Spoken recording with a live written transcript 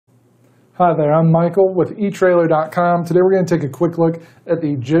Hi there, I'm Michael with etrailer.com. Today we're going to take a quick look at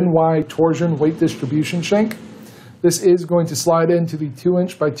the Gen Y Torsion weight distribution shank. This is going to slide into the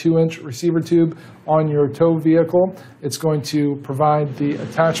 2" by 2" receiver tube on your tow vehicle. It's going to provide the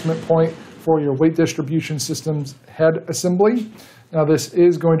attachment point for your weight distribution system's head assembly. Now this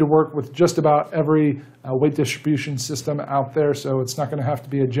is going to work with just about every weight distribution system out there, so it's not going to have to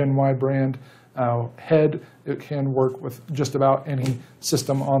be a Gen Y brand head. It can work with just about any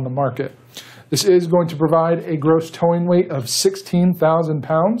system on the market. This is going to provide a gross towing weight of 16,000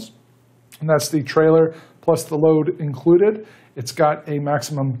 pounds, and that's the trailer plus the load included. It's got a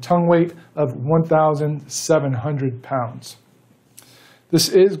maximum tongue weight of 1,700 pounds. This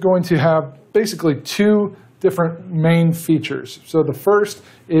is going to have basically two different main features. So the first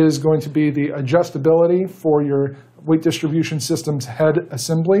is going to be the adjustability for your weight distribution system's head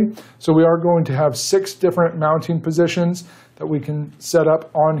assembly. So we are going to have 6 different mounting positions that we can set up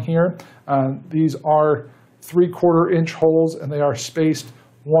on here. These are 3/4 inch holes, and they are spaced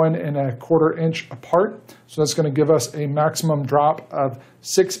 1 1/4 inch apart. So that's going to give us a maximum drop of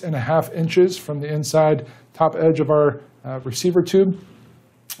 6.5 inches from the inside top edge of our receiver tube.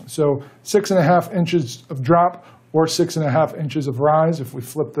 So 6.5 inches of drop or 6.5 inches of rise if we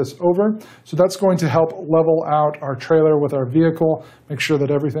flip this over. So that's going to help level out our trailer with our vehicle, make sure that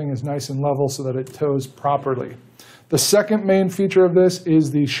everything is nice and level so that it tows properly. The second main feature of this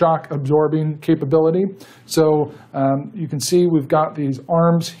is the shock absorbing capability. So you can see we've got these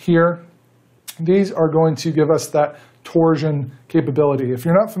arms here. These are going to give us that torsion capability. If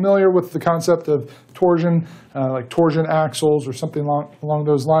you're not familiar with the concept of torsion, like torsion axles or something along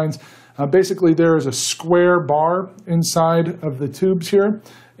those lines, basically there is a square bar inside of the tubes here,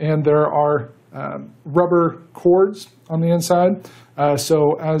 and there are rubber cords on the inside.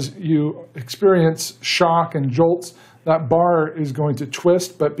 So as you experience shock and jolts, that bar is going to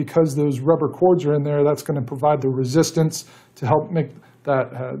twist, but because those rubber cords are in there, that's going to provide the resistance to help make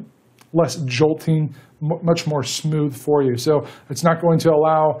that less jolting, much more smooth for you. So it's not going to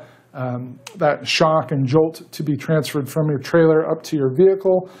allow that shock and jolt to be transferred from your trailer up to your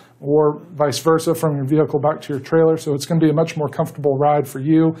vehicle, or vice versa from your vehicle back to your trailer. So it's going to be a much more comfortable ride for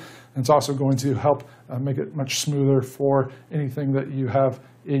you. And it's also going to help make it much smoother for anything that you have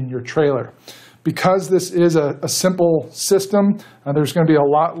in your trailer. Because this is a simple system, there's going to be a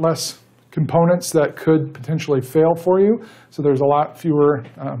lot less components that could potentially fail for you. So there's a lot fewer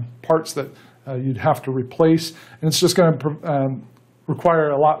parts that you'd have to replace. And it's just going to require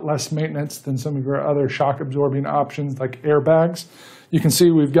a lot less maintenance than some of your other shock absorbing options like airbags. You can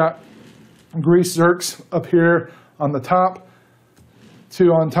see we've got grease zerks up here on the top,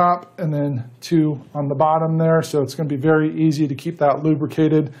 2 on top, and then 2 on the bottom there. So it's going to be very easy to keep that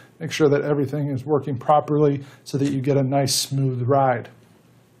lubricated, make sure that everything is working properly so that you get a nice smooth ride.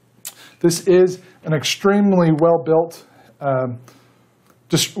 This is an extremely well-built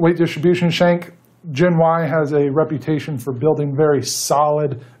weight distribution shank. Gen Y has a reputation for building very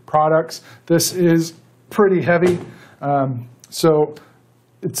solid products. This is pretty heavy, so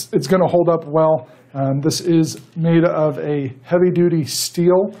it's going to hold up well. This is made of a heavy-duty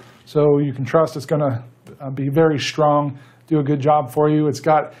steel, so you can trust it's going to be very strong, do a good job for you. It's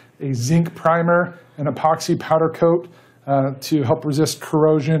got a zinc primer and epoxy powder coat to help resist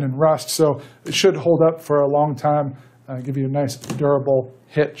corrosion and rust, so it should hold up for a long time, give you a nice durable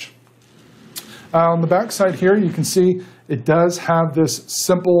hitch. On the back side here, you can see it does have this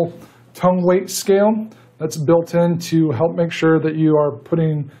simple tongue weight scale that's built in to help make sure that you are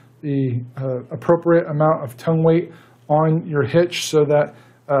putting the appropriate amount of tongue weight on your hitch so that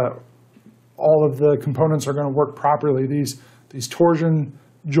all of the components are going to work properly. These torsion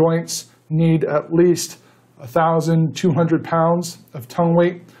joints need at least 1,200 pounds of tongue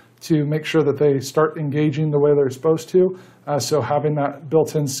weight to make sure that they start engaging the way they're supposed to. So having that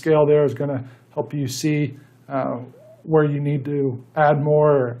built-in scale there is going to help you see where you need to add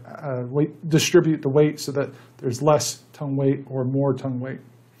more, distribute the weight so that there's less tongue weight or more tongue weight.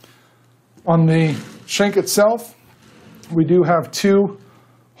 On the shank itself, we do have 2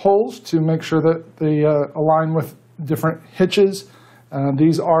 holes to make sure that they align with different hitches.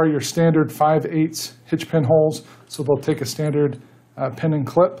 These are your standard 5/8 hitch pin holes, so they'll take a standard pin and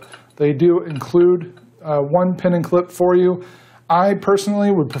clip. They do include 1 pin and clip for you. I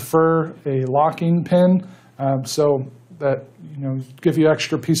personally would prefer a locking pin, so that give you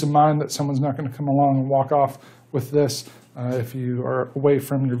extra peace of mind that someone's not going to come along and walk off with this if you are away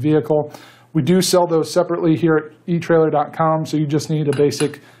from your vehicle. We do sell those separately here at etrailer.com, so you just need a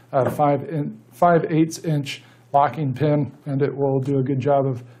basic 5/8 inch locking pin, and it will do a good job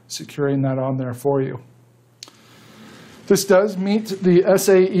of securing that on there for you. This does meet the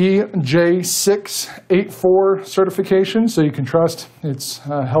SAE J684 certification, so you can trust it's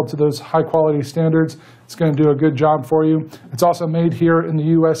held to those high quality standards. It's going to do a good job for you. It's also made here in the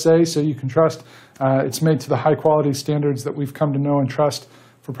USA, so you can trust it's made to the high quality standards that we've come to know and trust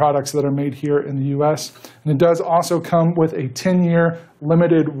for products that are made here in the US. And it does also come with a 10-year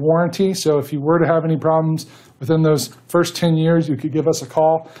limited warranty, so if you were to have any problems within those first 10 years, you could give us a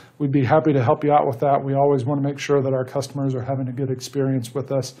call. We'd be happy to help you out with that. We always want to make sure that our customers are having a good experience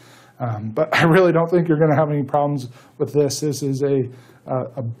with us. But I really don't think you're going to have any problems with this. This is a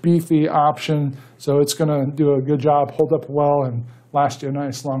beefy option, so it's going to do a good job, hold up well, and last you a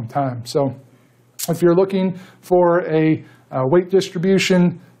nice long time. So if you're looking for a weight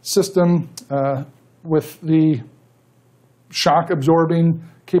distribution system with the shock absorbing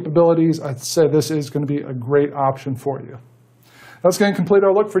capabilities, I'd say this is going to be a great option for you. That's going to complete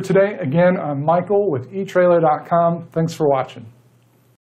our look for today. Again, I'm Michael with etrailer.com. Thanks for watching.